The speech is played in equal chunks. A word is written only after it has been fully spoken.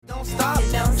don't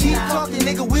stop. Keep talking,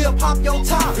 nigga, we'll pop your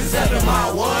top. 7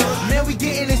 Mile what? Man, we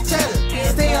getting this cheddar.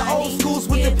 Staying old schools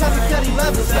with the petty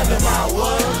leather. 7 Mile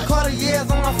what?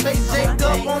 Cartier's on our face, jaked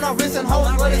up on our wrist and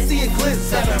hoes, let us see it glitz.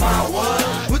 7 Mile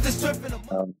what? With the strip in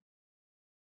the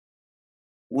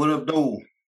What up, though?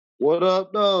 What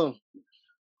up, though?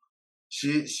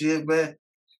 Shit, man.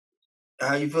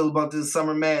 How you feel about this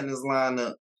Summer Madness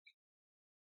lineup?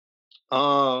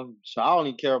 So I don't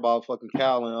even care about fucking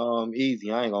Cal and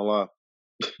Easy. I ain't gonna lie.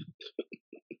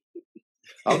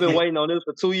 I've been waiting on this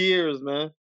for 2 years,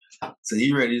 man. So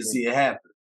you ready to see it happen?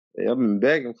 Yeah, I've been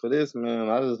begging for this, man.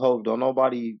 I just hope don't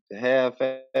nobody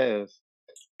half-ass.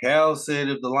 Cal said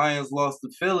if the Lions lost to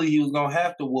Philly, he was gonna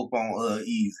have to whoop on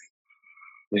Easy.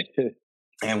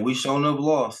 And we showing up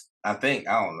lost. I think.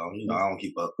 I don't know. You know, I don't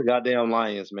keep up. The goddamn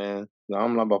Lions, man.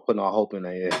 I'm not about putting all hope in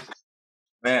their ass.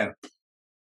 Man.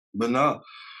 But no.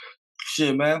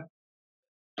 Shit, man.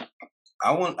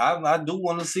 I do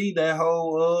want to see that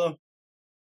whole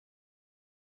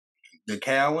the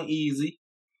Cal and Easy.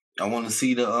 I want to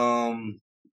see the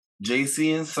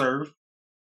JC and Surf.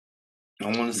 I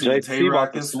want to see the Tay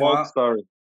Rock and Swamp.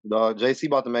 JC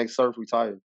about to make Surf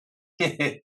retire.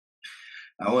 I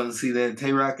want to see that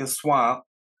Tay Rock and Swamp.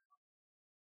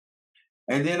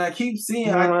 And then I keep seeing,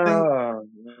 I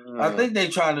think they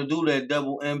trying to do that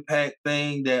double impact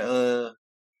thing, that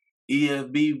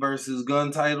EFB versus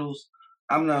gun titles.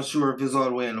 I'm not sure if it's all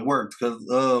the way in the works because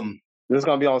this is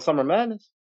gonna be on Summer Madness.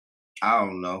 I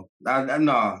don't know.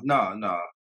 No,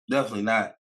 definitely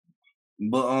not.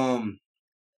 But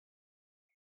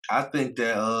I think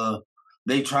that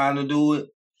they trying to do it,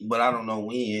 but I don't know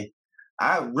when.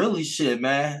 I really shit,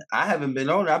 man. I haven't been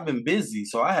on it. I've been busy,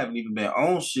 so I haven't even been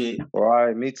on shit. All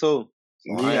right, me too.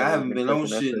 Yeah, I haven't been on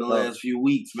shit in the last few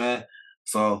weeks, man.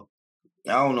 So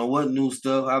I don't know what new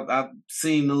stuff. I've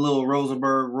seen the little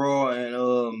Rosenberg Raw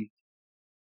and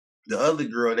the other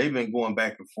girl. They've been going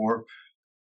back and forth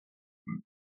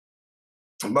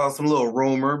about some little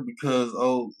rumor because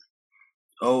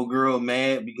old girl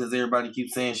mad because everybody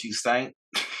keeps saying she stank.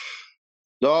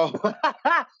 Dog,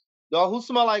 who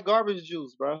smell like garbage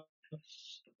juice, bro?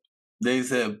 They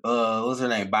said, what's her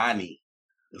name? Bonnie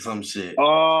or some shit.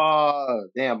 Oh,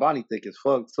 damn, Bonnie thick as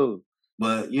fuck too.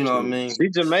 But you know what I mean?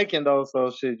 She's Jamaican though, so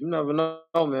shit, you never know,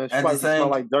 man. She probably smell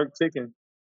like jerk chicken.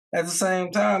 At the same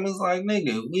time, it's like,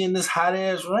 nigga, we in this hot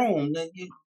ass room, nigga.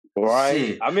 Right.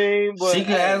 Shit. I mean, but she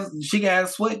could have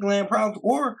sweat gland problems,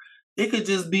 or it could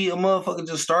just be a motherfucker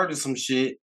just started some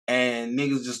shit and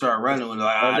niggas just start running with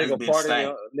like, this bitch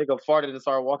stank. Nigga farted and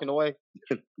started walking away.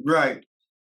 Right,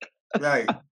 man.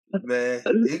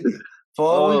 For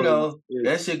all we know,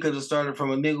 that shit could have started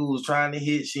from a nigga who was trying to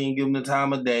hit. She ain't give him the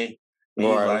time of day. And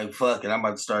he's like, fuck it, I'm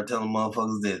about to start telling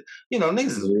motherfuckers this. You know,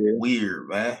 niggas is weird,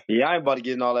 man. Yeah, I ain't about to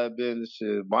get in all that business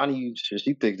shit. Bonnie, shit,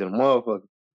 she thick than a motherfucker.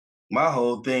 My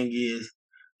whole thing is,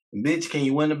 bitch, can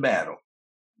you win a battle?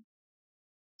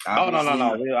 Obviously,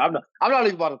 no. I'm not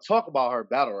even about to talk about her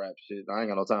battle rap shit. I ain't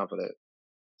got no time for that.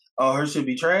 Oh, her shit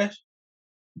be trash?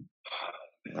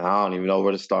 I don't even know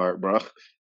where to start, bro.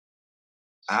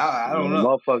 I don't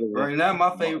know. Right now,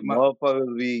 my favorite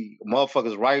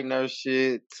motherfuckers writing their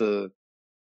shit to.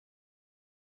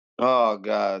 Oh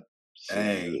God,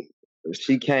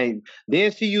 she can't.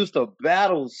 Then she used to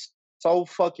battle so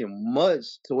fucking much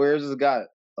to where it just got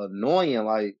annoying.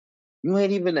 Like, you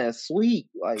ain't even that sweet.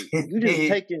 Like, you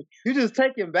just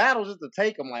taking battles just to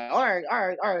take them. Like, all right,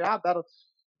 I'll battle.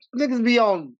 Niggas be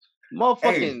on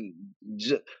motherfucking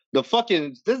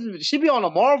she be on the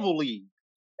Marvel League.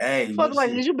 Hey, fuck,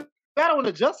 like, did you battle in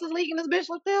the Justice League in this bitch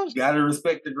like that? You gotta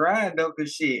respect the grind though,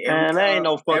 cause shit. Man, that ain't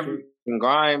no fucking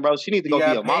grind, bro. She need to go be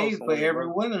a model somewhere, for every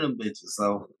one of them bitches.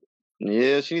 So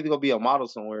yeah, she need to go be a model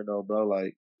somewhere though, bro.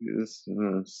 Like, it's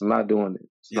not doing it.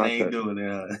 It ain't doing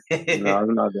it. No,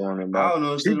 it's not doing it, bro. I don't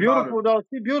know. She's beautiful though.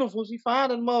 She's beautiful. She fine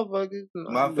and motherfuckers.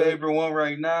 My favorite one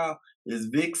right now is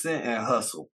Vixen and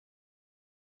Hustle.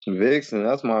 Vixen,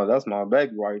 that's my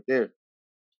baby right there.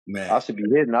 Man, I should be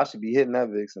hitting that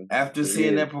Vixen. After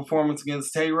seeing that performance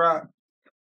against Tay Rock,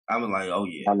 I was like, oh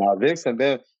yeah. I know Vixen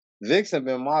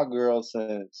been my girl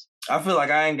since. I feel like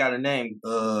I ain't got a name.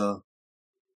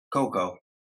 Coco.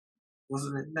 What's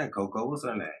her name? Not Coco. What's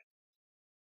her name?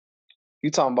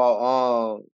 You talking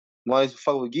about when you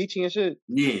fuck with Geechee and shit?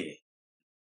 Yeah.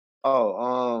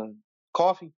 Oh,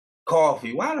 Coffee.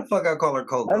 Coffee. Why the fuck I call her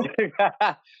Coco?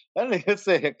 That nigga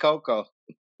said Coco.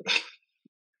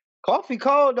 Coffee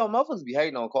cold though. Motherfuckers be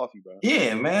hating on Coffee, bro.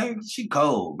 Yeah, man. She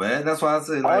cold, man. That's why I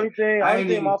said like. Only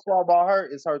thing my flaw about her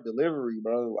is her delivery,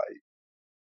 bro. Like,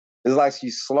 it's like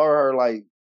she slur her like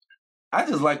I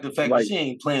just like the fact Like, that she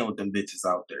ain't playing with them bitches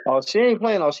out there. oh, she ain't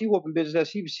playing. Oh, she whooping bitches. That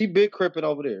she big crippin'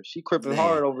 over there. She crippin'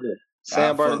 hard over there.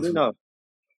 San Bernardino.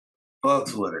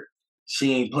 Fucks with her.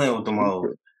 She ain't playing with them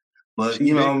hoes. But she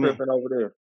you know what I mean? Crippin' over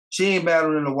there. She ain't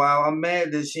battled in a while. I'm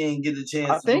mad that she ain't get the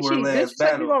chance to do her last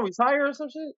battle. She gonna retire or some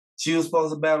shit? She was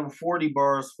supposed to battle 40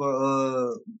 bars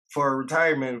for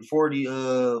retirement. 40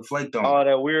 flaked on. Oh,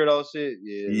 that weirdo shit.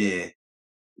 Yeah.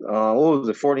 What was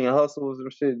it? 40 and Hustle was some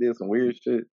shit. Did some weird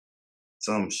shit.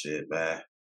 Some shit, man.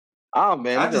 Oh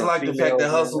man, I just like the fact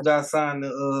that Hustle got signed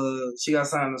to she got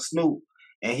signed to Snoop,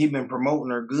 and he been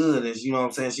promoting her good. As you know what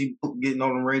I'm saying, she getting on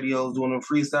them radios doing them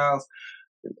freestyles.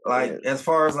 Like as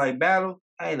far as like battle,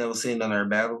 I ain't never seen none of her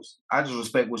battles. I just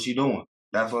respect what she doing.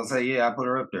 That's what I say. Yeah, I put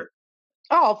her up there.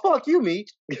 Oh fuck you,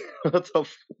 Meech. What the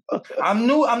fuck? I'm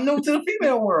new to the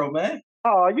female world, man.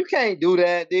 Oh, you can't do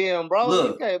that, damn, bro.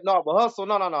 Look. You can't. No, but Hustle,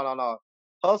 no.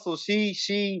 Hustle,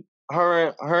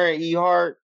 her and E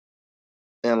Hart,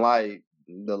 and like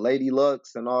the Lady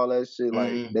Lux and all that shit.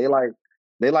 Like they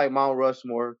like Mount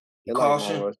Rushmore. They Caution.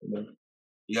 Like Mount Rushmore.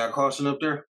 You got Caution up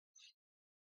there?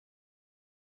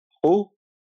 Who?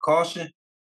 Caution.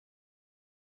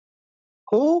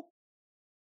 Who?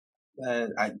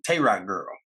 Tay-Rock girl.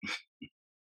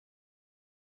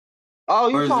 Oh,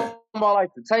 you talking about like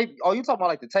the tape? Oh, you talking about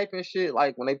like the tape and shit?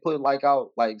 Like when they put like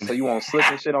out, like so you won't slip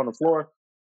and shit on the floor?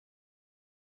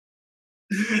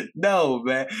 No,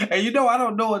 man. And you know I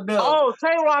don't know enough. Oh,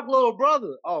 Tay-Rock little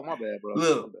brother. Oh, my bad, bro.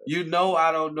 Look, you know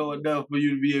I don't know enough for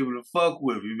you to be able to fuck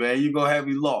with me, man. You gonna have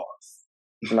me lost.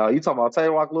 No, you talking about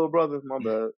Tay-Rock little brother? My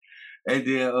bad. And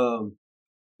then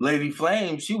Lady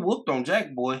Flame, she whooped on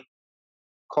Jack Boy.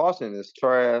 Caution is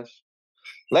trash.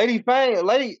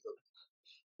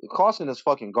 Caution is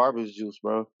fucking garbage juice,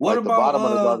 bro. What like about the bottom of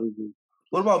the garbage juice?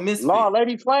 What about Misfit? No,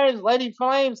 Lady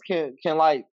Flames can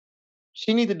like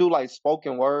she need to do like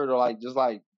spoken word or like just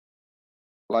like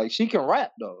she can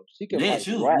rap though. She can like,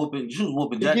 she was rap. whooping She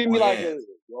Jack give Boy me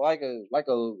like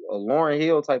a Lauryn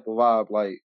Hill type of vibe.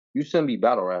 Like you shouldn't be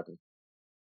battle rapping.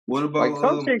 What about like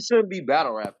some chicks shouldn't be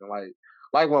battle rapping?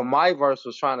 Like when my verse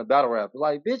was trying to battle rap.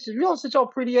 Like, bitch, if you don't sit your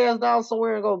pretty ass down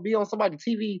somewhere and go be on somebody's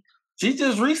TV. She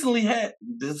just recently had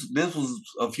this was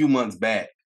a few months back.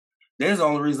 That's the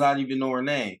only reason I didn't even know her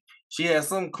name. She had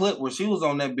some clip where she was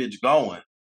on that bitch going.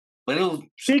 But it was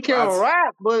she can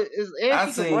rap, but she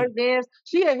can break dance.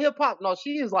 She had hip hop. No,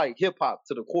 she is like hip hop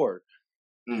to the core.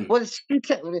 But she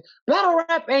can't. Battle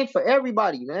rap ain't for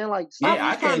everybody, man. Like, stop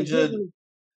I can't judge.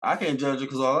 I can't judge her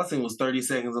because all I seen was 30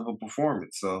 seconds of a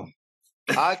performance. So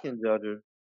I can judge her.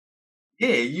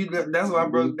 Yeah, that's why,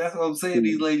 bro. That's what I'm saying.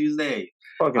 These ladies' names.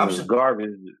 Fucking garbage.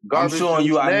 I'm showing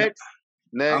you.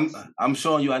 Next. I'm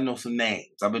showing you. I know some names.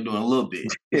 I've been doing a little bit.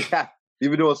 Yeah, you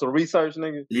been doing some research,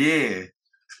 nigga. Yeah,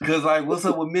 because like, what's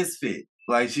up with Misfit?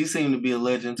 Like, she seemed to be a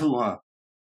legend too, huh?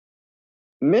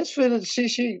 Misfit,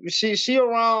 she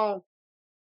around.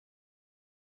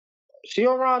 She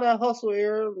around that Hustle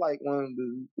era, like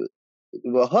when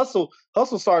the Hustle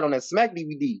started on that Smack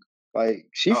DVD. Like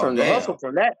she from the Hustle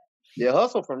from that. Yeah,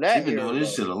 Hustle from that. She been doing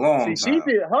this shit a long time. She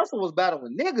did. Hustle was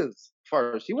battling niggas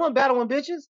first. She wasn't battling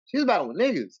bitches. She was battling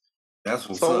niggas. That's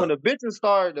what's so up. When the bitches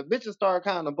started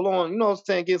kind of blowing, you know what I'm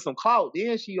saying, get some clout.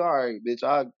 Then she, all right, bitch,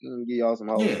 I can give y'all some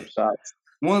shots.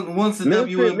 Once the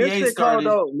WNBA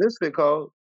started, Misfit code.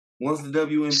 Once the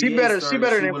WNBA she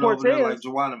better than Cortez. Like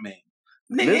Joanna Man.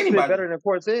 Anybody better than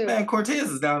Cortez. Man,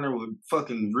 Cortez is down there with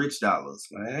fucking rich dollars.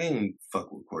 Man, I ain't fuck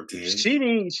with Cortez. She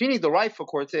need to write for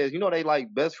Cortez. You know they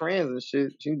like best friends and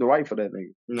shit. She need to write for that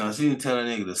nigga. No, she need to tell that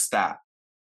nigga to stop.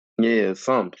 Yeah,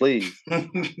 something, please.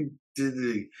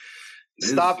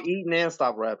 Stop eating and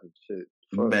stop rapping shit.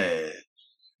 Fuck. Bad.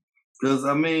 Because,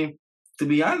 I mean, to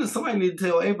be honest, somebody need to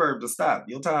tell A-Verb to stop.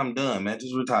 Your time done, man.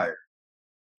 Just retire.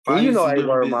 You know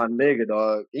A-Verb my nigga,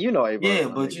 dog. You know A-Verb. Yeah,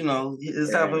 but you know,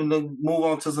 it's time for him to move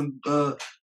on to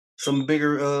some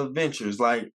bigger ventures.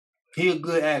 Like, he a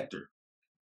good actor.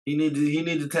 He need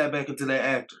to tap back into the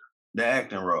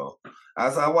acting role.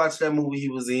 I watched that movie he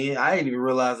was in. I didn't even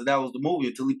realize that was the movie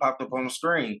until he popped up on the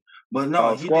screen. But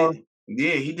no, he did.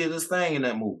 Yeah, he did his thing in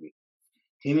that movie.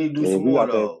 He need to do some more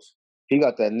of those. He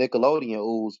got that Nickelodeon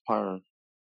ooze perm.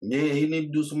 Yeah, he need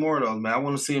to do some more of those, man. I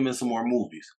want to see him in some more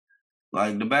movies.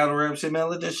 Like the battle rap shit, man,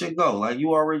 let that shit go. Like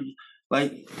you already,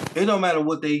 like it don't matter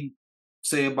what they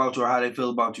say about you or how they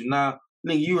feel about you now.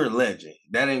 Nigga, you're a legend.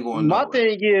 That ain't going nowhere.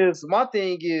 My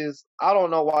thing is, I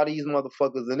don't know why these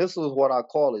motherfuckers, and this is what I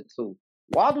call it too.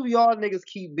 Why do y'all niggas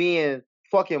keep being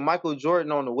fucking Michael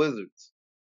Jordan on the Wizards?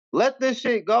 Let this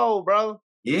shit go, bro.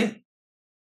 Yeah.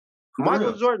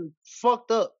 Michael Jordan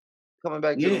fucked up coming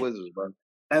back to the Wizards, bro.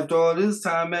 after all this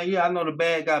time, man, yeah, I know the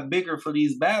bag got bigger for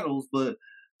these battles, but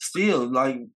still,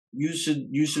 like, you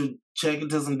should check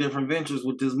into some different ventures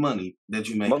with this money that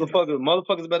you making.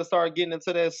 Motherfuckers better start getting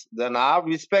into this. Then I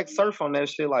respect Surf on that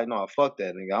shit. Like, no, fuck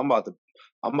that, nigga. I'm about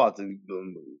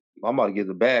to get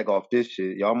the bag off this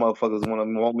shit. Y'all motherfuckers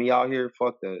want me out here?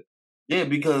 Fuck that. Yeah,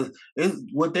 because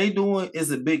what they doing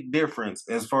is a big difference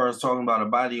as far as talking about a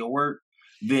body of work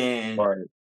than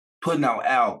putting out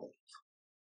albums.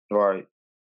 Right.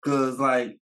 Cause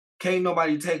like can't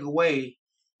nobody take away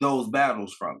those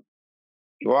battles from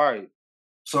you. Right.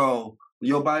 So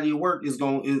your body of work is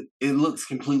it looks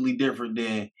completely different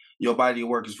than your body of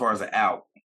work as far as an album.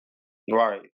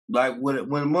 Right. Like when a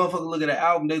motherfucker look at an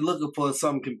album, they looking for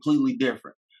something completely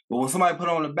different. But when somebody put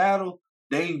on a battle,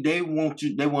 they want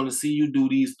to see you do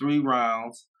these 3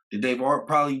 rounds that they've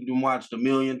probably been watched a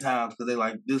million times because they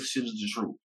like this shit is the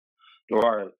truth.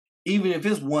 Right. Even if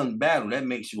it's one battle, that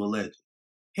makes you a legend.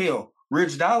 Hell,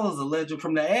 Rich Dollar's a legend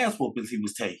from the ass whoopings he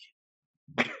was taking.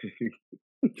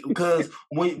 Because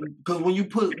when you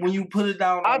put it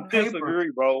down on paper, I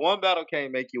disagree, bro. One battle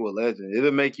can't make you a legend.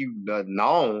 It'll make you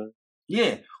known.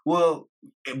 Yeah, well,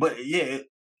 but yeah,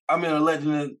 I mean a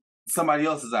legend in somebody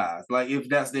else's eyes, like if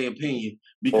that's their opinion,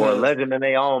 because or a legend in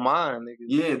their own mind. Nigga.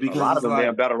 Yeah, because a lot of them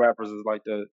damn battle rappers is like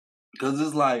that. Because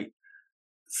it's like,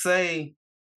 say,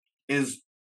 it's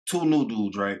 2 new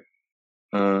dudes, right?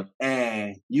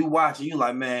 And you watch it, you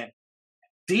like, man,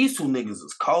 these 2 niggas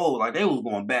is cold. Like they was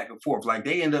going back and forth. Like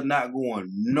they end up not going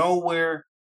nowhere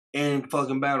in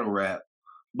fucking battle rap.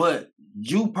 But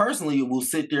you personally will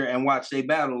sit there and watch they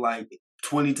battle like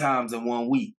 20 times in 1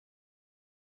 week.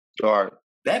 All right.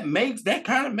 That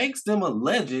kind of makes them a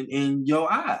legend in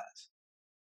your eyes.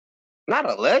 Not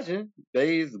a legend.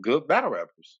 They's good battle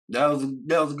rappers. That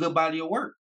was a good body of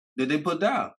work that they put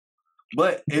down.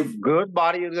 But if good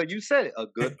body of you said it, a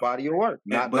good body of work.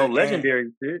 Not no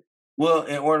legendary shit. Well,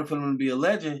 in order for them to be a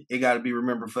legend, it gotta be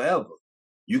remembered forever.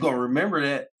 You're gonna remember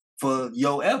that for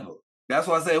your ever. That's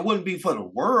why I say it wouldn't be for the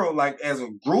world, like as a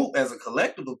group, as a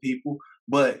collective of people,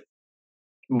 but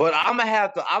I'm gonna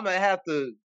have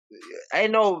to.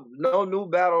 Ain't no new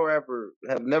battle rapper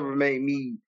have never made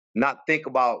me not think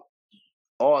about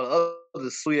all the other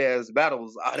sweet ass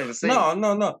battles I didn't see.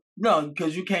 No,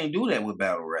 because you can't do that with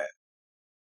battle rap.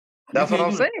 That's what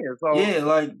I'm saying. So yeah,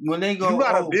 like when they go, you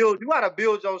gotta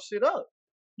build your shit up.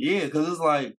 Yeah, because it's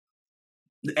like.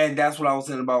 And that's what I was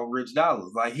saying about Rich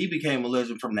Dollars. Like he became a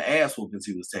legend from the ass whoopings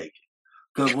he was taking.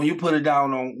 Because when you put it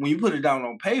down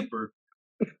on paper,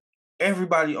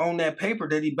 everybody on that paper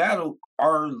that he battled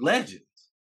are legends,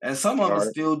 and some of them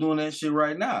still doing that shit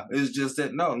right now. It's just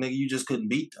that no, nigga, you just couldn't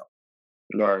beat them.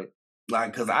 Right.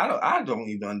 Like, cause I don't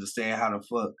even understand how the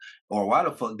fuck or why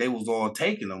the fuck they was all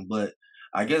taking them, but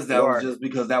I guess that was just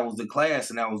because that was the class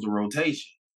and that was the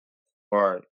rotation.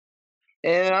 Right.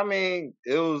 And I mean,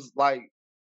 it was like.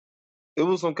 It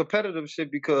was some competitive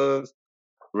shit because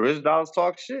Rich Dollars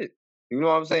talk shit. You know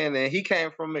what I'm saying? And he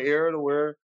came from an era to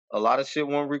where a lot of shit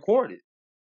wasn't recorded.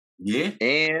 Yeah.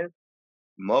 And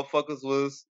motherfuckers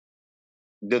was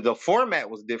the format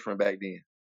was different back then.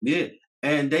 Yeah.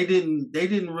 And they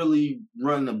didn't really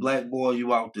run the blackball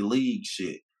you out the league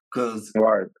shit. Cause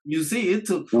you see, it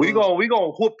took we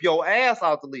gonna whoop your ass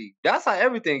out the league. That's how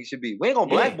everything should be. We ain't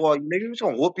gonna blackball you, nigga. We just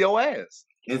gonna whoop your ass.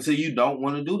 Until you don't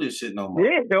want to do this shit no more.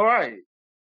 Yeah, you're right.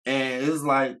 And it's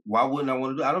like, why wouldn't I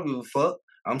want to do it? I don't give a fuck.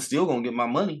 I'm still going to get my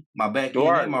money, my back end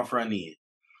and my front end.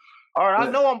 All right,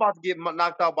 I know I'm about to get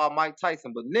knocked out by Mike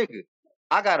Tyson, but nigga,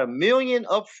 I got $1 million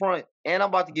up front and I'm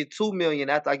about to get $2 million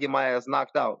after I get my ass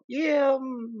knocked out. Yeah,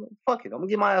 fuck it. I'm going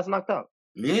to get my ass knocked out.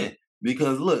 Yeah,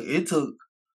 because look, it took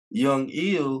Young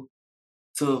Ill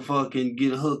to fucking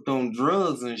get hooked on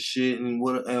drugs and shit and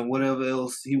whatever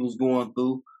else he was going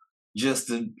through just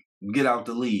to get out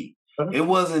the league. It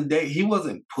wasn't that he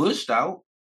wasn't pushed out.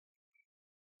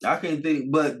 I can't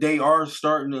think, but they are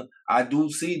starting to. I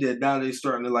do see that now they're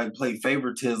starting to like play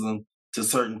favoritism to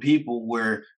certain people,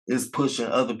 where it's pushing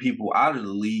other people out of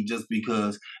the league just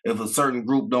because if a certain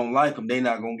group don't like them, they're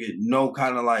not gonna get no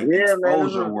kind of like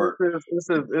exposure work. It's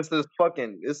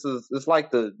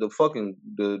like the fucking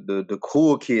the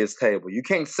cool kids table. You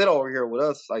can't sit over here with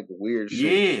us like the weird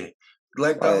shit. Yeah,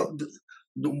 like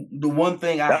the one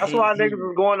thing that's why niggas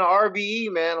is going to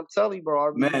RBE, man. I'm telling you,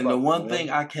 bro. RBE man, the one thing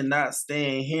I cannot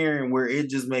stand hearing where it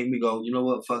just make me go, you know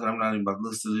what, fuck it, I'm not even about to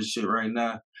listen to this shit right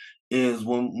now, is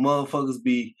when motherfuckers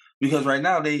because right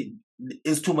now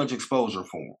it's too much exposure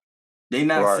for them. They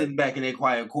not sitting back in their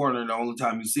quiet corner and the only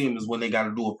time you see them is when they got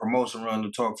to do a promotion run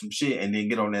to talk some shit and then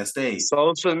get on that stage.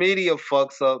 Social media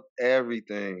fucks up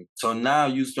everything. So now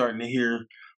you starting to hear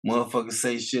motherfuckers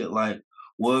say shit like,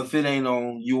 Well, if it ain't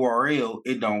on URL,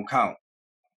 it don't count.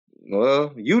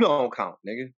 Well, you don't count,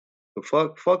 nigga. The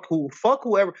fuck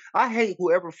whoever. I hate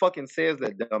whoever fucking says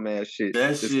that dumbass shit.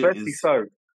 That shit is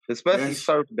Especially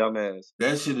Surf dumbass.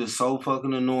 That shit is so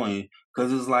fucking annoying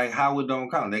because it's like how it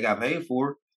don't count. They got paid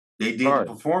for it. They did the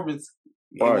performance.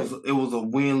 It was a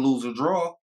win, lose, or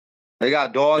draw. They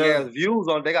got dog ass views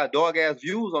on. They got dog ass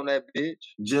views on that bitch.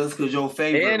 Just because your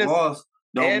favorite lost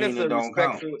don't mean it don't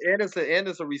count. And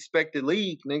it's a respected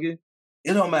league, nigga.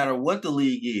 It don't matter what the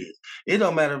league is. It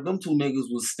don't matter if them two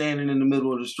niggas was standing in the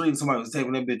middle of the street and somebody was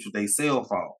taping that bitch with their cell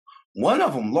phone. One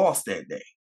of them lost that day.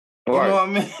 You know what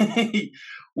I mean?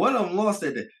 One of them lost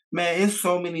that day. Man, it's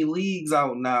so many leagues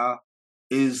out now.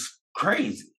 Is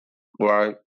crazy.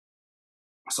 Right.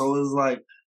 So it's like,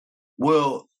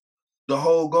 well, the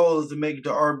whole goal is to make it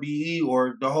to RBE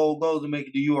or the whole goal is to make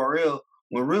it to URL.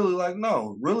 When really, like,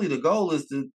 no. Really, the goal is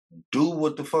to do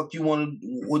what the fuck you want to,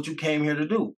 what you came here to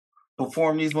do.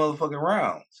 Perform these motherfucking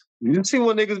rounds. You see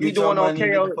what niggas be doing on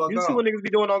KO? You see what niggas be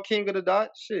doing on King of the Dot?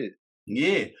 Shit.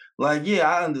 Yeah. Like, yeah,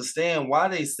 I understand why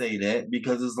they say that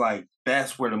because it's like,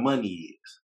 that's where the money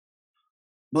is.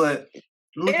 But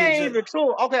it ain't even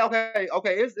true. Okay.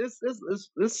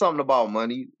 It's something about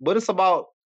money, but it's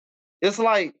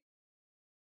like,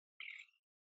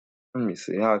 let me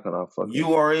see. How can I fucking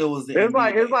URL was the it's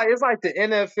like the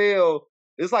NFL.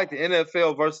 It's like the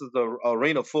NFL versus the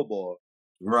arena football.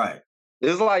 Right.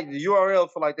 It's like the URL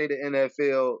for like they the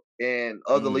NFL and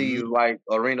other leagues like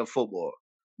arena football.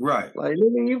 Right. Like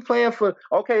nigga, you playing for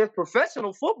it's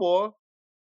professional football.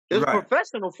 It's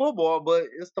professional football, but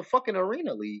it's the fucking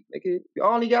arena league. Nigga, you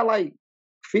only got like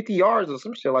 50 yards or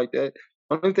some shit like that.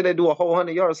 I don't think they do a whole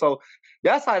 100 yards. So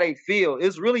that's how they feel.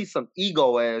 It's really some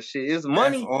ego ass shit. It's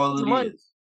money. That's all it money.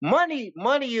 is.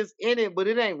 Money is in it, but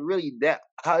it ain't really that.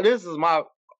 This is my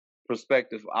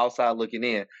perspective outside looking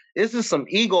in. It's just some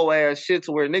ego ass shit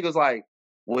to where niggas like,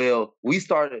 well, this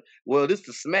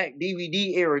the Smack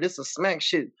DVD era. This is Smack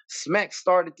shit. Smack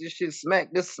started this shit. Smack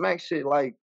shit.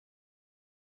 Like,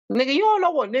 nigga, you don't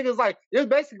know what niggas like. It's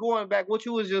basically going back what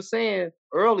you was just saying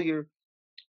earlier.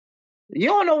 You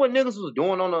don't know what niggas was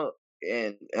doing on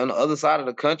the other side of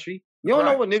the country. You don't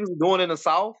know what niggas was doing in the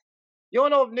South. You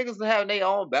don't know if niggas was having their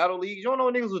own battle leagues. You don't know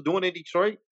what niggas was doing in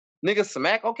Detroit. Niggas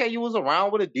Smack, okay, you was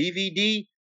around with a DVD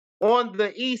on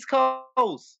the East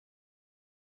Coast.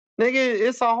 Nigga,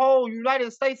 it's a whole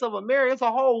United States of America. It's a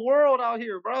whole world out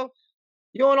here, bro.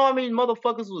 You don't know how many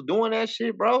motherfuckers was doing that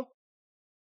shit, bro?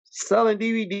 Selling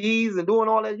DVDs and doing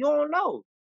all that. You don't know.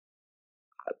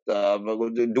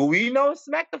 Do we know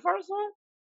Smack the first one?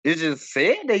 It just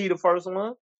said that he the first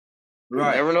one.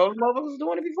 Right. You never know if motherfuckers was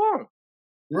doing it before.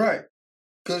 Right.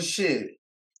 Cause shit.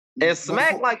 And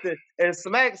Smack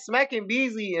Smack and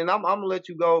Beasley, and I'm gonna let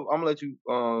you go. I'm gonna let you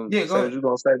say what you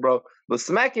gonna say, bro. But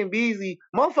Smack and Beasley,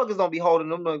 motherfuckers don't be holding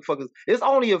them motherfuckers. It's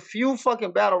only a few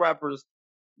fucking battle rappers,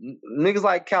 niggas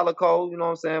like Calico, you know what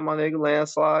I'm saying? My nigga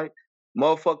Landslide,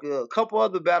 motherfucker, a couple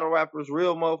other battle rappers,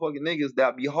 real motherfucking niggas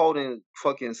that be holding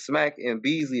fucking Smack and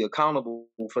Beasley accountable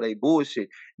for their bullshit.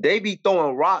 They be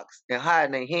throwing rocks and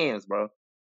hiding their hands, bro.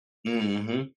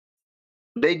 Mm-hmm.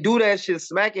 They do that shit.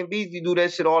 Smack and Beasley do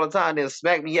that shit all the time. Then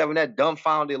Smack be having that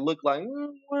dumbfounded look like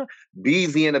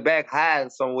Beasley in the back hiding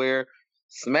somewhere.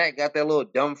 Smack got that little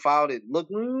dumbfounded look.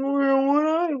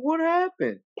 What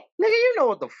happened? Nigga, you know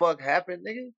what the fuck happened,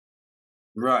 nigga.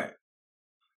 Right.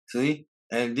 See?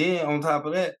 And then on top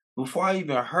of that, before I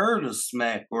even heard of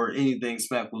Smack or anything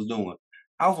Smack was doing,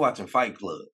 I was watching Fight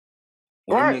Club.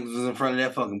 When niggas was in front of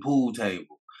that fucking pool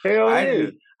table. Hell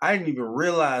yeah. I didn't even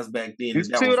realize back then you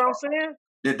see what I'm saying?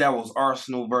 That was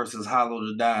Arsenal versus Hollow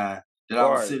to Die. That I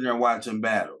was sitting there watching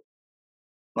battle.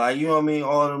 Like, you know what I mean?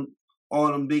 All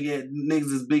them big ass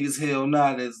niggas as big as hell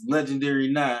now, that's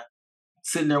legendary now,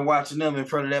 sitting there watching them in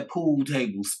front of that pool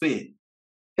table spitting.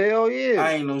 Hell yeah.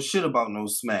 I ain't know shit about no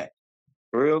Smack.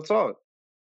 Real talk.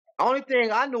 Only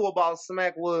thing I knew about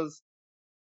Smack was,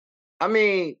 I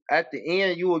mean, at the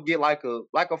end you would get like a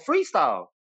freestyle.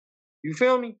 You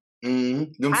feel me?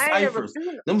 Mm-hmm.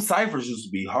 Them ciphers used to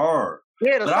be hard.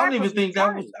 Yeah, but I don't even think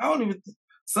that was. I don't even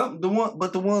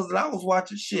the ones that I was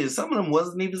watching, shit. Some of them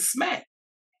wasn't even Smack.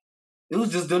 It was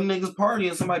just them niggas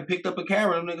partying. Somebody picked up a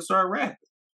camera and them niggas started rapping.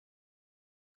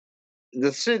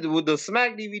 The shit with the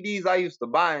Smack DVDs I used to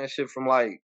buy and shit from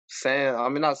like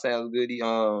not Sam Goody,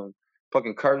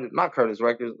 fucking Curtis, not Curtis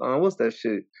Records. What's that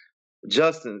shit?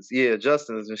 Justin's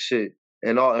and shit,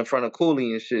 and all in front of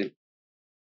Cooley and shit.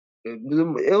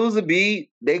 It was a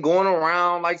beat. They going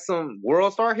around like some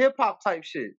World Star hip hop type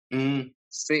shit. Mm-hmm.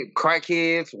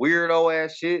 Crackheads, weirdo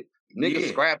ass shit, niggas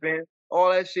scrapping,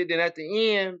 all that shit. Then at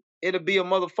the end, it'll be a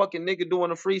motherfucking nigga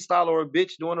doing a freestyle or a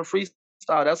bitch doing a freestyle.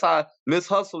 That's how Miss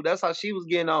Hustle, that's how she was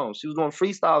getting on. She was doing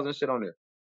freestyles and shit on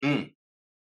there.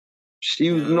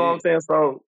 She was, you know what I'm saying?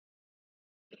 So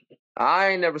I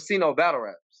ain't never seen no battle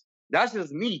raps. That's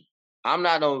just me. I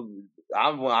ain't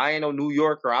no New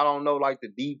Yorker. I don't know like the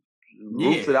deep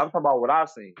roots of it. I'm talking about what I've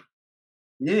seen.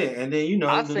 Yeah, and then you know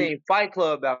I seen Fight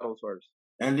Club battles first.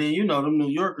 And then you know them New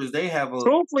Yorkers, they have a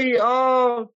truthfully,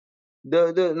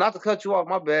 the not to cut you off,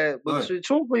 my bad, but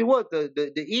truthfully, what the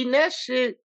eating that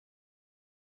shit.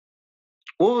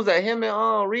 What was that? Him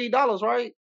and Reed Dollars,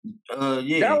 right?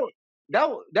 Yeah. That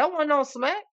wasn't on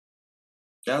Smack.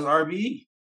 That's RBE.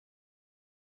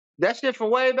 That shit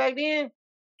from way back then.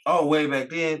 Oh, way back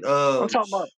then. I'm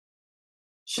talking about.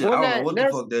 Shit, I don't know what the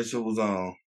fuck that shit was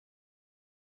on.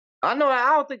 I know.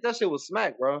 I don't think that shit was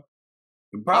Smack, bro.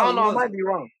 I don't know. Wasn't. I might be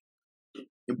wrong.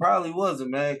 It probably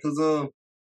wasn't, man. Cause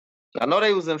I know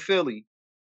they was in Philly.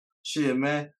 Shit,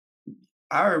 man.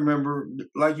 I remember,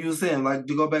 like you were saying, like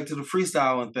to go back to the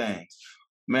freestyling thing,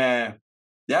 man.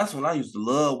 That's when I used to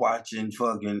love watching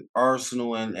fucking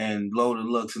Arsenal and Loaded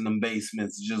Lux in them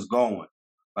basements just going.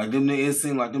 Like them niggas, it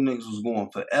seemed like them niggas was going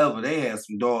forever. They had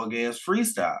some dog ass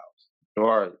freestyles.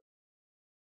 Right.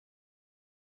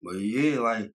 But yeah,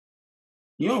 like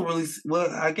you don't really. Well,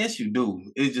 I guess you do.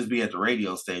 It just be at the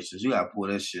radio stations. You gotta pull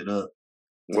that shit up.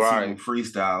 Right. See them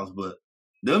freestyles, but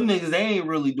them niggas, they ain't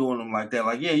really doing them like that.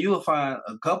 Like, yeah, you'll find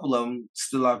a couple of them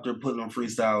still out there putting them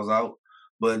freestyles out.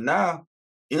 But now,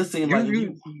 it seems like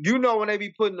you know when they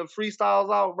be putting the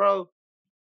freestyles out, bro,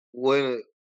 when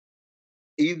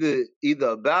either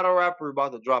a battle rapper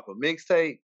about to drop a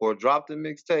mixtape or drop the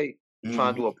mixtape,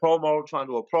 trying to do a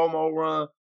promo run,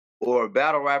 or a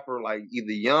battle rapper like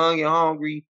either young and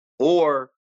hungry,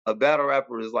 or a battle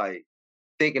rapper is like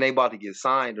thinking they about to get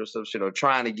signed or some shit, or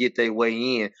trying to get their way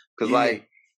in. Cause like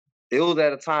it was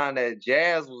at a time that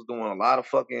Jazz was doing a lot of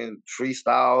fucking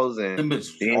freestyles, and then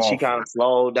she kind of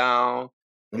slowed down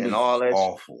and all that.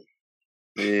 Awful.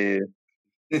 Yeah.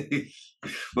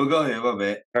 Well, go ahead, my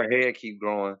bad. Her hair keep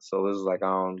growing, so it's like I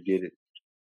don't get it.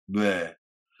 Bad.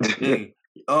 Yeah.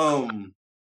 What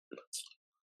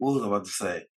was I about to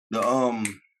say? The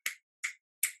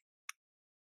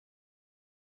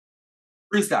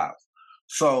freestyles.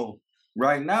 So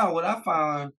right now, what I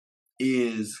find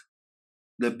is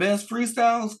the best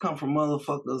freestyles come from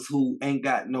motherfuckers who ain't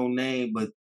got no name, but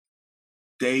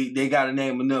they got a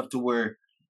name enough to where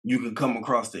you can come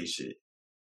across their shit.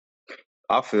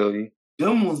 I feel you.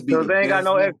 Them ones be the they ain't best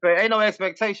got ain't no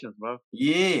expectations, bro.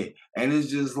 Yeah, and it's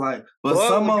just like, but well,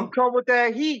 some when of you come with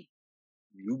that heat,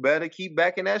 you better keep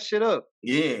backing that shit up.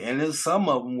 Yeah, and there's some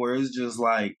of them where it's just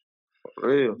like, for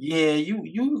real. Yeah,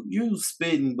 you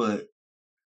spitting, but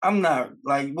I'm not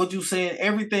like what you saying.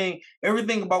 Everything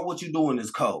about what you're doing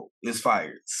is cold. It's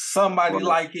fired. Somebody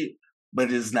like it,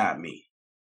 but it's not me.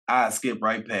 I skip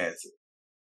right past it.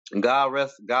 And God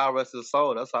rest his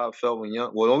soul. That's how I felt when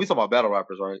when we talk about battle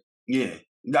rappers, right? Yeah.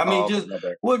 I mean,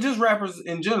 just rappers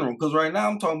in general. Because right now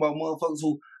I'm talking about motherfuckers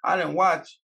who I didn't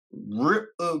watch rip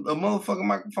a motherfucking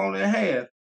microphone in half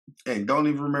and don't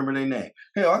even remember their name.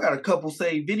 Hell, I got a couple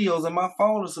saved videos in my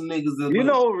phone of some niggas that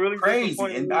look really crazy,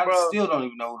 and me, I bro. still don't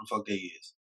even know who the fuck they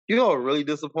is. You know what really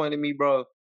disappointed me, bro?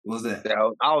 What's that?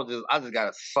 I just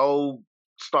got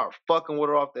start fucking with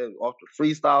her off the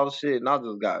freestyle shit, and I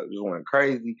just went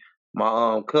crazy.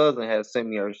 My cousin had sent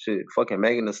me her shit, fucking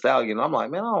Megan Thee Stallion. And I'm like,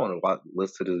 man, I don't want to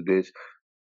listen to this bitch.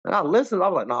 And I listened.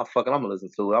 I'm like, nah, fucking, I'm gonna listen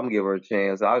to it. I'm gonna give her a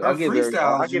chance. I give every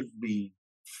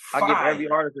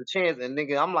artist a chance, and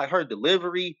nigga, I'm like, her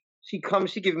delivery, she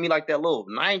giving me like that little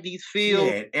 90s feel.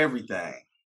 Yeah, everything.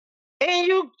 And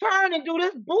you turn and do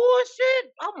this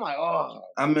bullshit. I'm like, oh.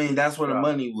 I mean, that's where the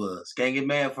money was. Can't get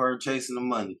mad for her chasing the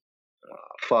money.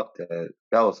 Fuck that.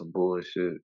 That was some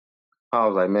bullshit. I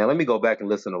was like, man, let me go back and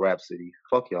listen to Rhapsody.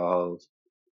 Fuck y'all hoes.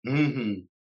 Mm-hmm.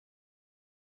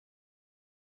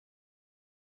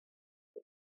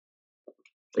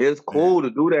 It's cool to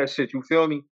do that shit. You feel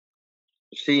me?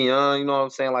 She young, you know what I'm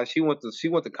saying? Like she went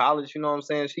to college, you know what I'm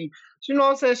saying? She you know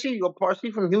what I'm saying? She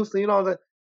from Houston, you know what I'm saying?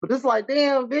 But it's like,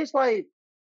 damn, bitch, like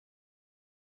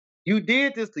you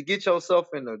did this to get yourself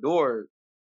in the door.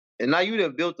 And now you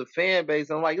done built a fan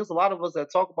base. And like, there's a lot of us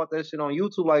that talk about that shit on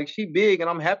YouTube. Like, she big and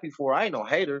I'm happy for her. I ain't no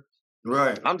hater.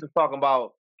 Right. I'm just talking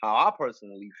about how I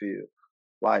personally feel.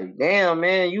 Like, damn,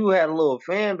 man, you had a little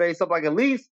fan base up. Like, at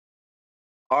least,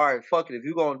 all right, fuck it. If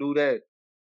you gonna do that,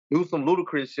 do some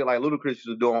Ludacris shit like Ludacris used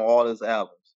to do on all his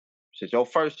albums. Shit, your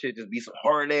first shit just be some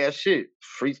hard ass shit.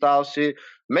 Freestyle shit.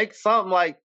 Make something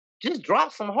like, just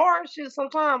drop some hard shit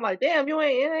sometime. Like, damn, it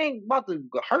ain't about to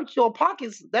hurt your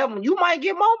pockets. That you might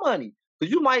get more money.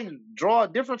 Because you might draw a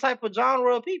different type of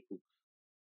genre of people.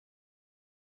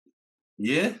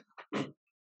 Yeah.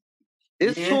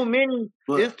 It's too many.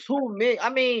 It's too many. I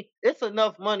mean, it's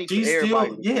enough money for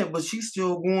everybody. But she's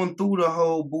still going through the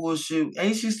whole bullshit.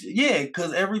 Ain't she? Yeah,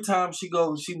 because every time she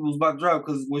was about to drop,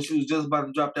 because when she was just about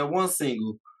to drop that one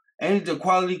single, ain't the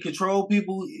quality control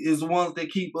people is the ones that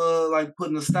keep like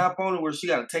putting a stop on it, where she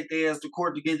got to take their ass to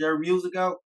court to get their music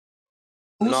out?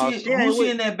 Who's she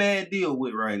in that bad deal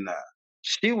with right now?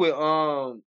 She with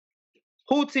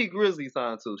who T Grizzly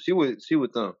signed to? She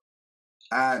with them.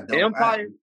 I don't. Empire.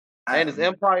 And it's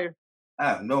Empire. I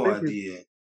have no idea.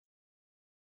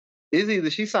 It's either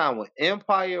she signed with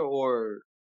Empire or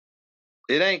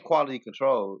it ain't quality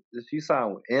control. She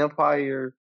signed with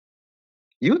Empire.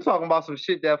 You talking about some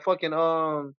shit that fucking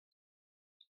that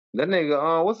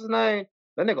nigga what's his name?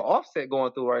 That nigga Offset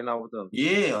going through right now with them.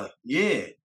 Yeah.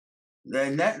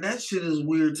 That shit is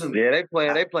weird to me. Yeah, they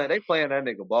playing that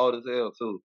nigga bald as hell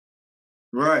too.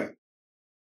 Right.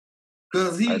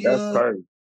 Cause that's crazy.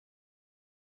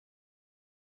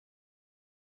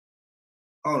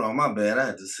 Hold on, my bad. I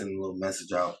had to send a little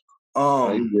message out.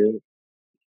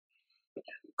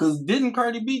 Cause didn't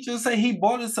Cardi B just say he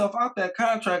bought himself out that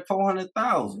contract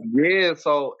 $400,000? Yeah,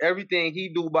 so everything he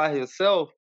do by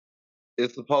himself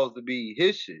is supposed to be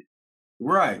his shit.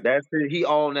 Right. That's it. He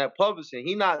own that publishing.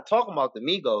 He not talking about the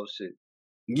Migos shit.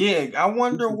 Yeah, I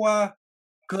wonder why.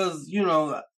 Cause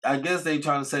I guess they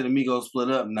trying to say the Migos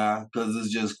split up now, cause it's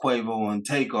just Quavo and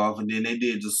Takeoff, and then they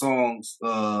did the songs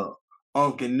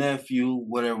Uncle and Nephew,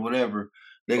 whatever.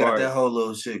 They got that whole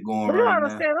little shit going right now. I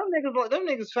understand them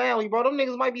niggas family, bro. Them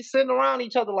niggas might be sitting around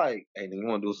each other like, hey, you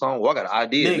want to do a song? Well, I got an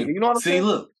idea. Nigga. You know what I'm saying?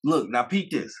 See, look. Now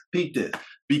peep this,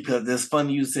 because it's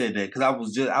funny you said that, because I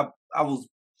was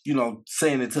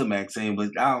saying it to Maxine, but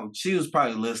she was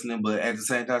probably listening, but at the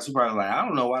same time, she probably like, I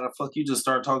don't know why the fuck you just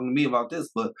started talking to me about this,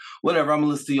 but whatever, I'm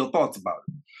gonna listen to your thoughts about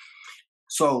it.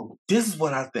 So this is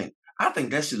what I think. I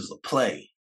think that shit is a play.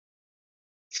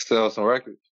 Sell some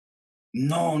records.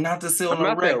 No, not to sell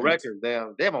no records.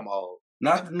 Damn, I'm old.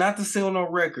 Not to sell no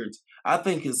records. I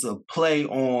think it's a play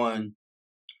on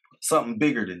something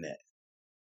bigger than that.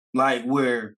 Like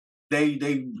where they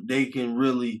can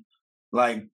really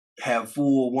like have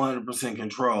full 100%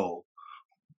 control.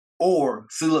 Or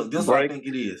see, look, this is what I think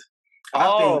it is.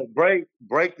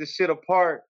 Break the shit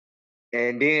apart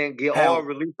and then get all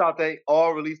released out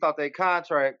their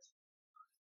contracts.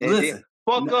 And listen.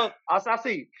 Fuck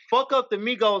up the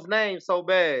Migos name so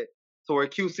bad to where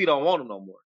QC don't want them no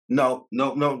more. No,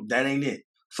 that ain't it.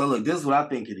 So look, this is what I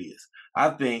think it is.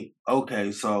 I think,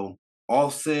 okay, so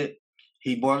Offset,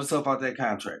 he bought himself out that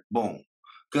contract. Boom.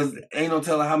 Because ain't no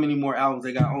telling how many more albums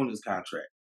they got on this contract.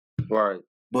 Right.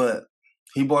 But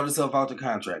he bought himself out the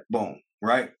contract. Boom.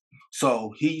 Right?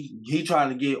 So he trying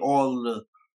to get all of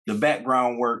the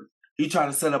background work. He trying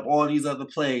to set up all these other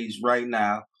plays right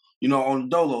now, on the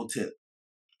Dolo tip.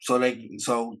 So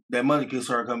that money can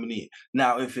start coming in.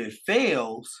 Now, if it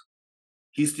fails,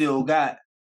 he still got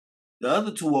the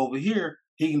other two over here.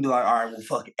 He can be like, all right, well,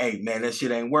 fuck it. Hey, man, that shit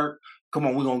ain't work. Come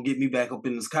on, we're going to get me back up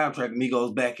in this contract. Me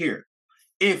goes back here.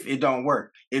 If it don't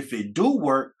work. If it do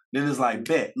work, then it's like,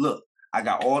 bet, look, I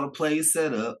got all the plays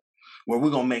set up where we're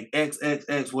going to make X,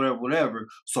 whatever.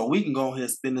 So we can go ahead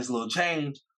and spend this little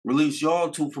change, release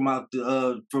y'all two from out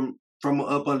from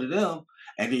up under them,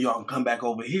 and then y'all can come back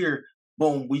over here.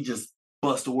 Boom, we just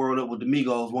bust the world up with the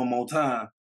Migos one more time.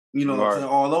 You know what I'm saying?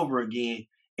 All over again.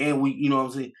 And we, what I'm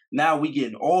saying? Now we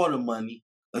getting all the money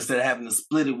instead of having to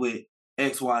split it with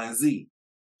X, Y, and Z.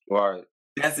 Right.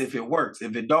 That's if it works.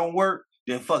 If it don't work,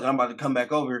 then fuck it, I'm about to come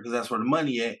back over here because that's where the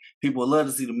money at. People love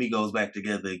to see the Migos back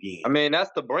together again. I mean,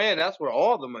 that's the brand. That's where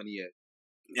all the money at.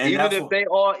 And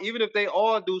even if they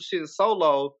all do shit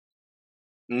solo,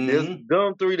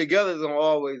 them three together is gonna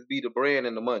always be the brand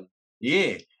and the money.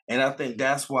 Yeah. And I think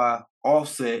that's why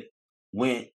Offset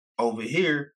went over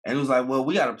here and it was like, well,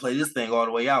 we got to play this thing all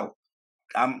the way out.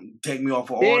 Take me off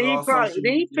of all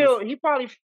the he probably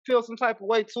feel some type of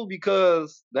way too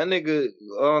because that nigga,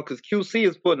 because QC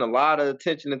is putting a lot of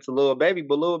attention into Lil Baby,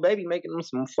 but Lil Baby making them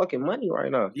some fucking money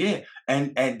right now. Yeah,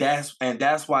 and that's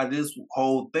why this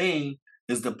whole thing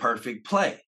is the perfect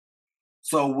play.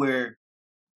 So where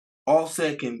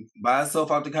Offset can buy itself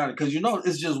out the contract because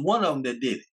it's just one of them that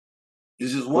did it.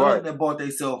 It's just one of them that bought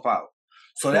themselves out.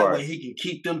 So that way he can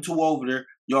keep them two over there.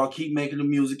 Y'all keep making the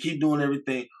music, keep doing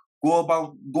everything. Go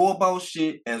about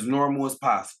shit as normal as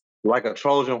possible. Like a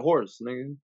Trojan horse,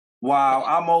 nigga. While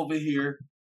I'm over here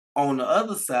on the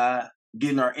other side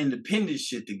getting our independent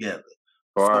shit together.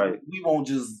 Right. So we won't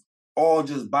just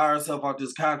buy ourselves out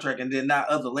this contract and then now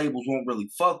other labels won't really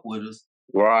fuck with us.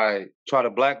 Right. Try to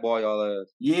blackball y'all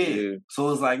ass. Yeah.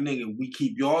 So it's like, nigga, we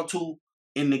keep y'all two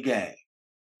in the game.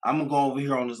 I'm gonna go over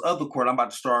here on this other court. I'm about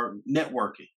to start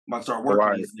networking. I'm about to start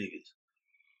working these niggas.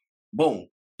 Boom.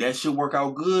 That shit work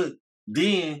out good.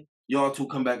 Then y'all two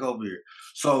come back over here.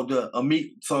 So the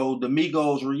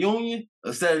Migos reunion,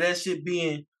 instead of that shit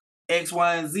being X,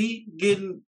 Y, and Z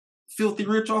getting filthy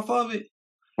rich off of it,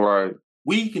 right?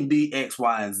 We can be X,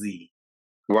 Y, and Z.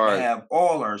 Right. And have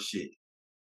all our shit.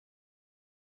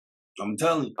 I'm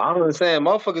telling you. I'm just saying,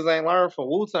 motherfuckers ain't learned from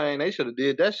Wu-Tang. They should have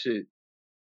did that shit.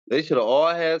 They should have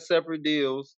all had separate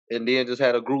deals and then just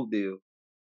had a group deal.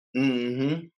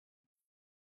 Mm-hmm.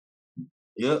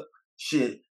 Yep.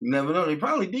 Shit. You never know. They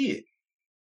probably did.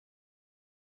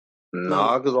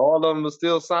 Nah, because all of them are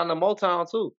still signed to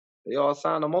Motown too. They all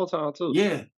signed to Motown too.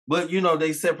 Yeah. But you know,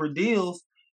 they separate deals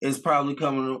is probably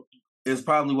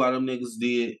why them niggas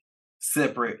did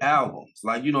separate albums.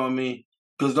 Like, you know what I mean?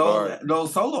 Because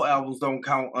those solo albums don't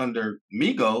count under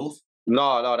Migos.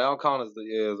 No, they don't count as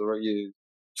the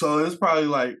So it's probably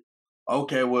like,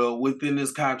 okay, well, within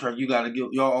this contract,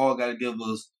 y'all all gotta give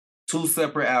us 2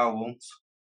 separate albums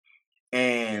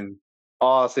and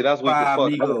see, that's weak as fuck. I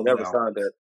would have never signed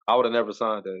that. I would have never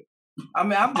signed that. I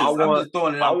mean, I'm just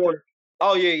throwing it out there.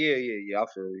 Oh yeah. I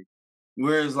feel you.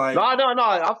 Whereas like No,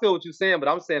 I feel what you're saying, but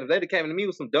I'm saying if they came to me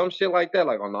with some dumb shit like that,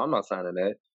 like, oh no, I'm not signing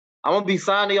that. I'm gonna be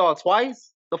signing y'all twice.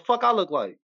 The fuck I look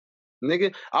like,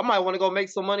 nigga? I might want to go make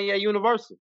some money at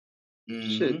Universal. Mm-hmm.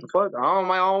 Shit, the fuck. I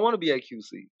don't want to be at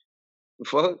QC. The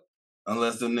fuck.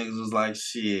 Unless them niggas was like,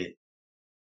 shit,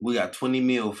 we got 20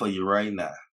 mil for you right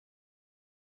now.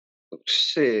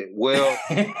 Shit. Well,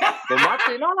 but my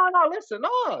thing, no, listen,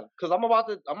 no, because I'm about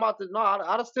to,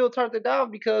 I'd have still turned it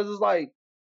down because it's like,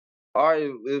 all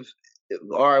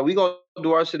right, we gonna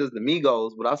do our shit as the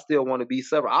Migos, but I still want to be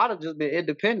separate. I'd have just been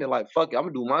independent. Like, fuck it, I'm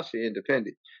gonna do my shit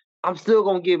independent. I'm still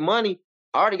gonna get money.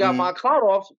 I already got my clout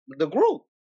off the group.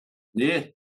 Yeah.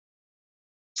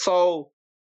 So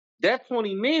that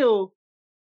 20 mil,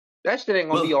 that shit ain't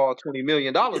gonna be all $20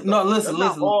 million. No, listen.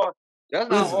 That's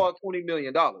not all $20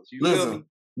 million. You feel me?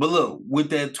 But look, with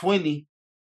that 20,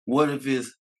 what if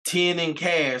it's 10 in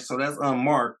cash? So that's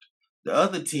unmarked. The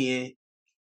other 10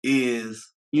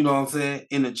 is, you know what I'm saying,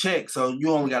 in the check. So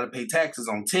you only got to pay taxes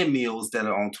on 10 mil instead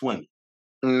of on 20.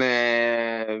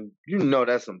 Man, you know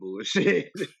that's some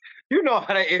bullshit. You know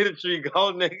how that industry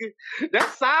go, nigga.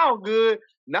 That sound good.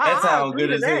 Nah, that sound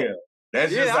good as hell. That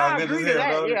shit sound good as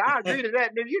hell. Yeah, I agree to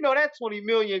that. Nigga, you know that 20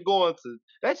 million going to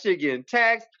that shit getting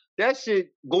taxed. That shit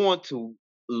going to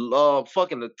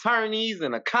fucking attorneys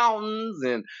and accountants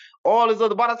and all this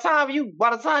other. By the time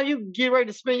you get ready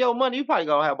to spend your money, you probably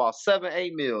gonna have about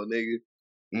 7-8 mil, nigga.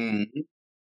 Mm-hmm.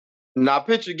 Now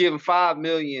picture giving 5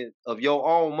 million of your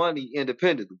own money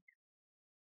independently.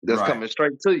 That's coming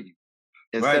straight to you.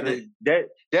 Instead of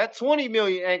that 20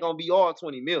 million ain't gonna be all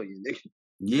 20 million, nigga.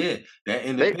 Yeah, that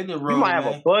independent road. You might have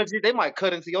a budget. They might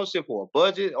cut into your shit for a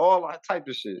budget, all that type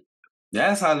of shit.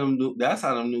 That's how them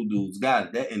new dudes got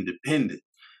it. That independent.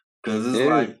 Cause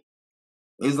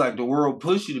it's like the world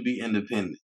pushed you to be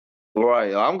independent.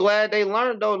 Right. I'm glad they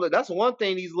learned though. That's one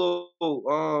thing these little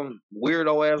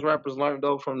weirdo ass rappers learned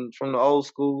though from the old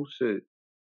school shit.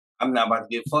 I'm not about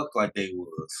to get fucked like they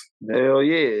was. Hell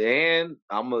yeah. And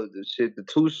the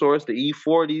Too Shorts, the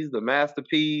E40s, the Master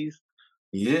P's.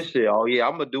 Yeah. Shit. Oh yeah,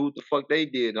 I'm gonna do what the fuck they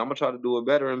did. And I'm gonna try to do it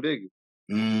better and bigger.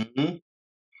 Mm-hmm.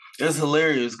 It's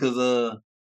hilarious because the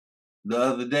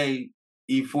other day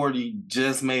E40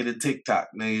 just made a TikTok,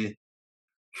 nigga.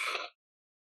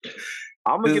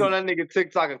 I'm gonna get on that nigga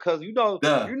TikTok because he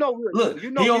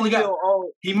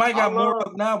might got more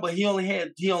up now, but he only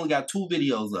got 2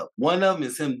 videos up. One of them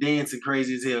is him dancing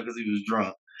crazy as hell because he was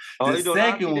drunk. The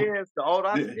second one,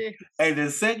 hey,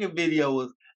 the second video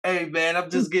was, hey man,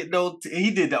 I'm just getting on. He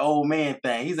did the old man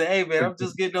thing. He said, hey man, I'm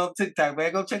just getting on TikTok,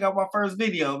 man. Go check out my first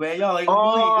video, man. Y'all ain't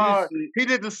gonna believe this shit. He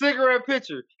did the cigarette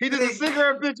picture. He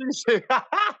said,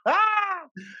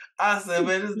 I said,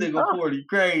 man, this nigga 40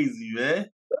 crazy,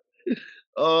 man.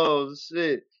 Oh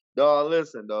shit, dog.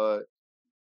 Listen, dog.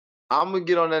 I'm gonna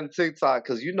get on that TikTok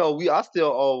because I still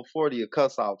owe 40 a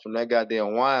cuss out from that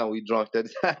goddamn wine we drunk that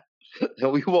time.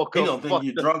 And we woke up. He don't think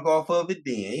you drunk off of it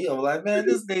then. He gonna be like, man,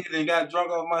 this nigga done got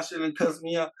drunk off my shit and cussed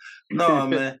me out. No,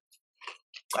 man.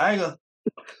 I ain't gonna.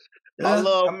 I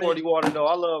love 40 water though.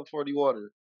 I love 40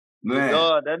 water. Man.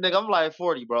 That nigga, I'm like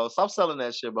 40, bro. Stop selling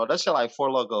that shit, bro. That shit like 4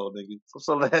 Loco, nigga. Stop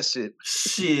selling that shit.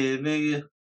 Shit, nigga.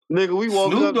 Nigga, we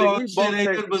woke Snoop up. Dogg Nigga, shit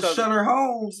ain't good but Shutter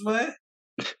Homes, man.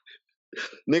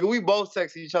 Nigga, we both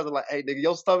texted each other like, hey, nigga,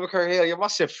 your stomach hurt? Hell yeah, my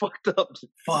shit fucked up.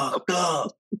 Fucked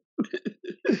up.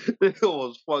 Nigga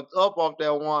was fucked up off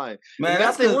that wine. Man, And I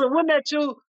that's think cause,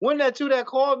 when that you that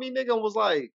called me, nigga, and was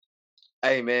like,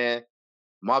 "Hey man,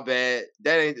 my bad.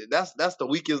 That's the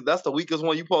weakest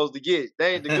one you supposed to get. That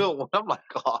ain't the good one." I'm like,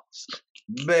 "Gosh,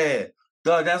 man.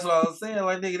 Dog, that's what I was saying.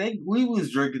 Like, nigga, we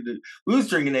was drinking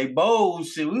they bowl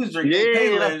shit. We was drinking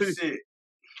they yeah." Payless shit.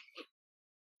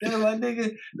 They were like,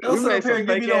 nigga, don't We sit made up here some and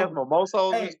give me fake ass no.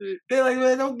 mimosas and Hey, shit. they like,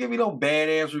 man, don't give me no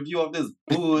badass review of this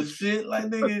bullshit. Like,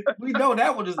 nigga, we know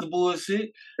that one is the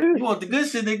bullshit. You want the good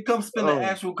shit, nigga, come spend the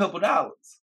actual couple dollars.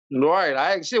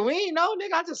 Right, shit, we ain't know,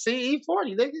 nigga. I just see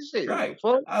E40, nigga, shit. Right.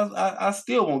 Fuck. I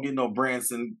still won't get no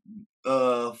Branson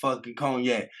fucking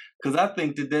cognac because I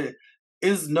think that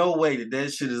is no way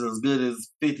that shit is as good as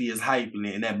 50 is hyping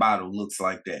it and that bottle looks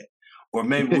like that. Or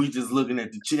maybe we just looking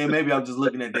at the cheap. Maybe I'm just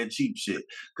looking at that cheap shit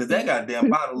because that goddamn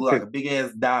bottle look like a big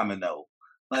ass domino.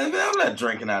 Like, man, I'm not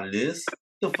drinking out of this.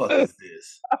 The fuck is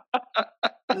this?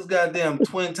 This goddamn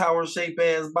twin tower shape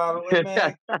ass bottle, like,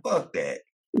 man. Fuck that.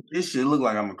 This shit look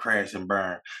like I'm gonna crash and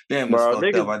burn. Damn, it's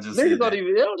fucked up. I just said that. They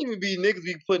don't even be niggas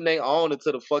be putting their own into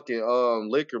the fucking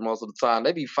liquor most of the time.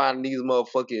 They be finding these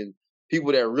motherfucking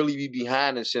people that really be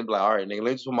behind this shit. Like, all right, nigga,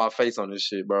 let me just put my face on this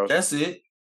shit, bro. That's it.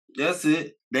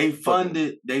 They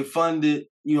funded,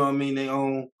 you know what I mean, they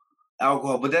own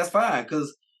alcohol, but that's fine,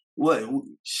 cause what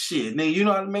shit, nigga, you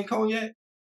know how to make cognac?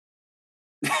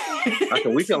 I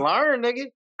said, we can learn, nigga.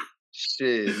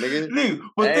 Shit, nigga. Nigga,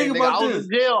 but think about this.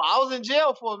 I was in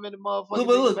jail for a minute, motherfucker.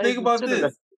 Look, think about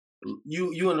this.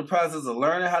 You in the process of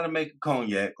learning how to make a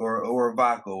cognac or a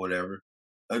vodka or whatever.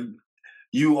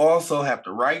 You also have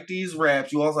to write these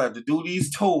raps. You also have to do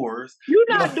these tours. You're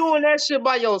not doing that shit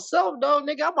by yourself, though,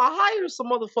 nigga. I'm gonna hire some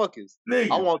motherfuckers.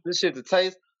 Nigga. I want this shit to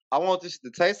taste. I want this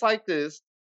shit to taste like this.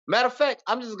 Matter of fact,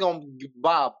 I'm just gonna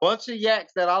buy a bunch of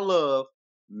yaks that I love,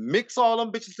 mix all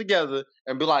them bitches together,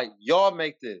 and be like, y'all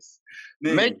make this.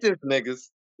 Nigga. Make this, niggas.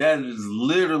 That is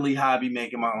literally how I be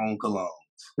making my own cologne.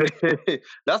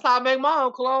 That's how I make my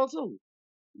own cologne, too.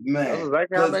 Man, that's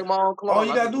exactly how I make my own cologne. All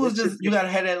you gotta do is you gotta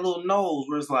have that little nose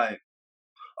where it's like,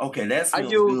 okay, that smells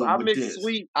good.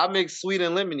 I mix sweet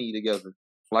and lemony together,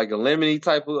 like a lemony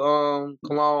type of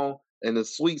cologne and a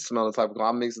sweet smelling type of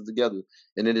cologne. I mix it together,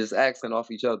 and it is accent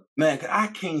off each other. Man, I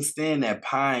can't stand that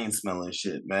pine smelling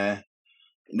shit, man.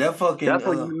 That fucking. That's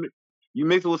what you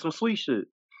mix it with some sweet shit.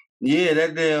 Yeah,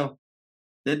 that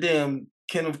damn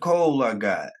Kenneth Cole I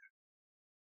got.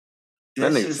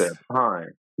 That nigga said pine.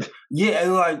 Yeah,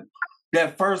 and like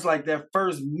that first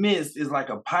mist is like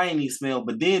a piney smell,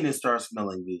 but then it starts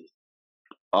smelling good.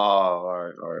 Oh,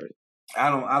 all right. I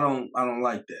don't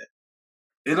like that.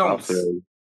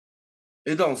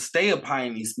 It don't stay a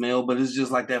piney smell, but it's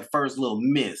just like that first little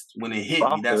mist when it hit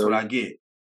me. That's what I get.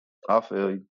 I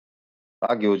feel you.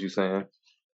 I get what you're saying.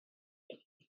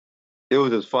 It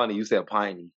was just funny. You said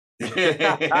piney.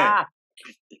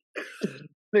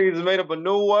 Nigga just made up a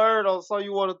new word on So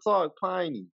You Want to Talk.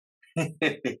 Piney.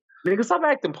 Nigga, stop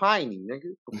acting piney,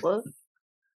 nigga. What?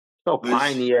 So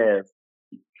piney ass.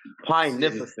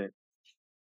 Pinificent.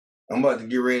 I'm about to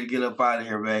get ready to get up out of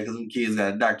here, man, because them kids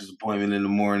got a doctor's appointment in the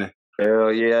morning.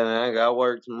 Hell yeah, man. I got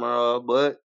work tomorrow,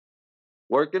 but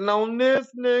working on this,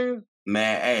 nigga.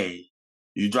 Man, hey,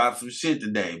 you dropped some shit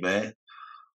today, man.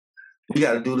 We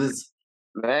got to do this.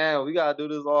 Man, we got to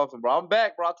do this often, bro. I'm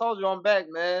back, bro. I told you I'm back,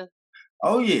 man.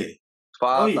 Oh, yeah.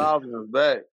 5,000 is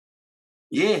back.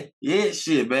 Yeah,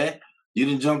 shit, man. You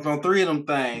done jumped on 3 of them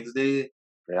things, dude.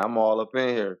 Yeah, I'm all up in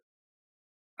here.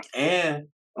 And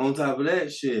on top of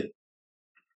that shit,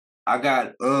 I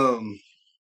got I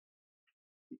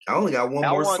only got one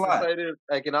more slot.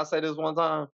 Hey, can I say this one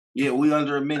time? Yeah, we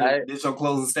under a minute. This your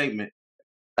closing statement.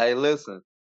 Hey, listen.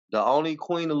 The only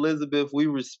Queen Elizabeth we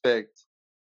respect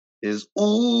is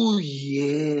ooh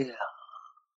yeah.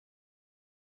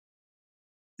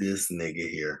 This nigga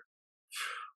here.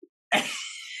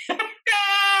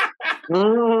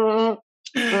 All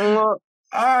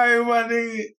right, my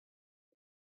nigga.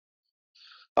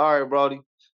 All right, Brody.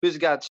 Bitch got